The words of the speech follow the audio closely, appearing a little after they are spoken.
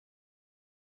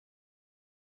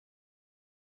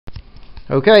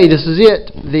Okay, this is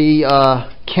it. The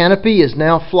canopy is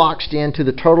now floxed into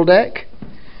the turtle deck,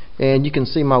 and you can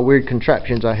see my weird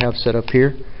contraptions I have set up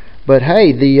here. But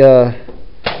hey, the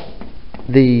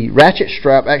ratchet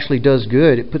strap actually does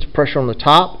good. It puts pressure on the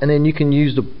top, and then you can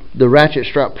use the ratchet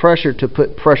strap pressure to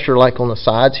put pressure like on the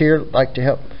sides here, like to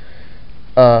help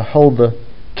hold the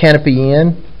canopy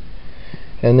in.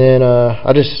 And then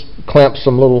I just clamped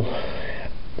some little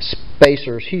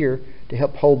spacers here to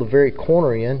help hold the very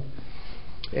corner in.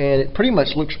 And it pretty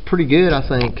much looks pretty good, I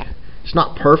think. It's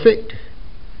not perfect,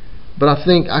 but I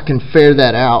think I can fare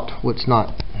that out, what's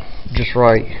not just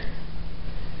right.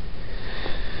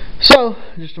 So,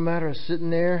 just a matter of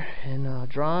sitting there and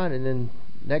drying, and then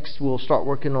next we'll start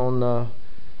working on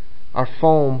our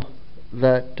foam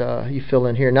that you fill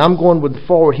in here. Now I'm going with the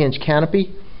forward hinge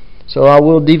canopy, so I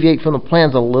will deviate from the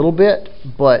plans a little bit,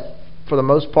 but for the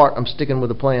most part I'm sticking with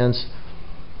the plans.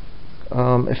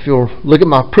 If you'll look at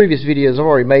my previous videos, I've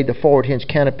already made the forward hinge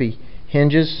canopy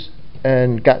hinges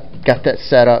and got that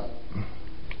set up.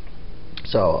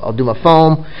 So I'll do my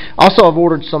foam. Also, I've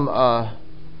ordered some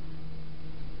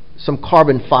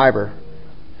carbon fiber.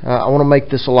 I want to make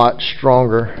this a lot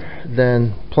stronger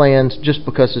than plans, just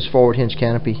because it's forward hinge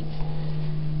canopy.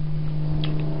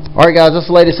 Alright guys, that's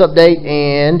the latest update,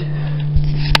 and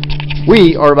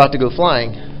we are about to go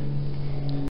flying.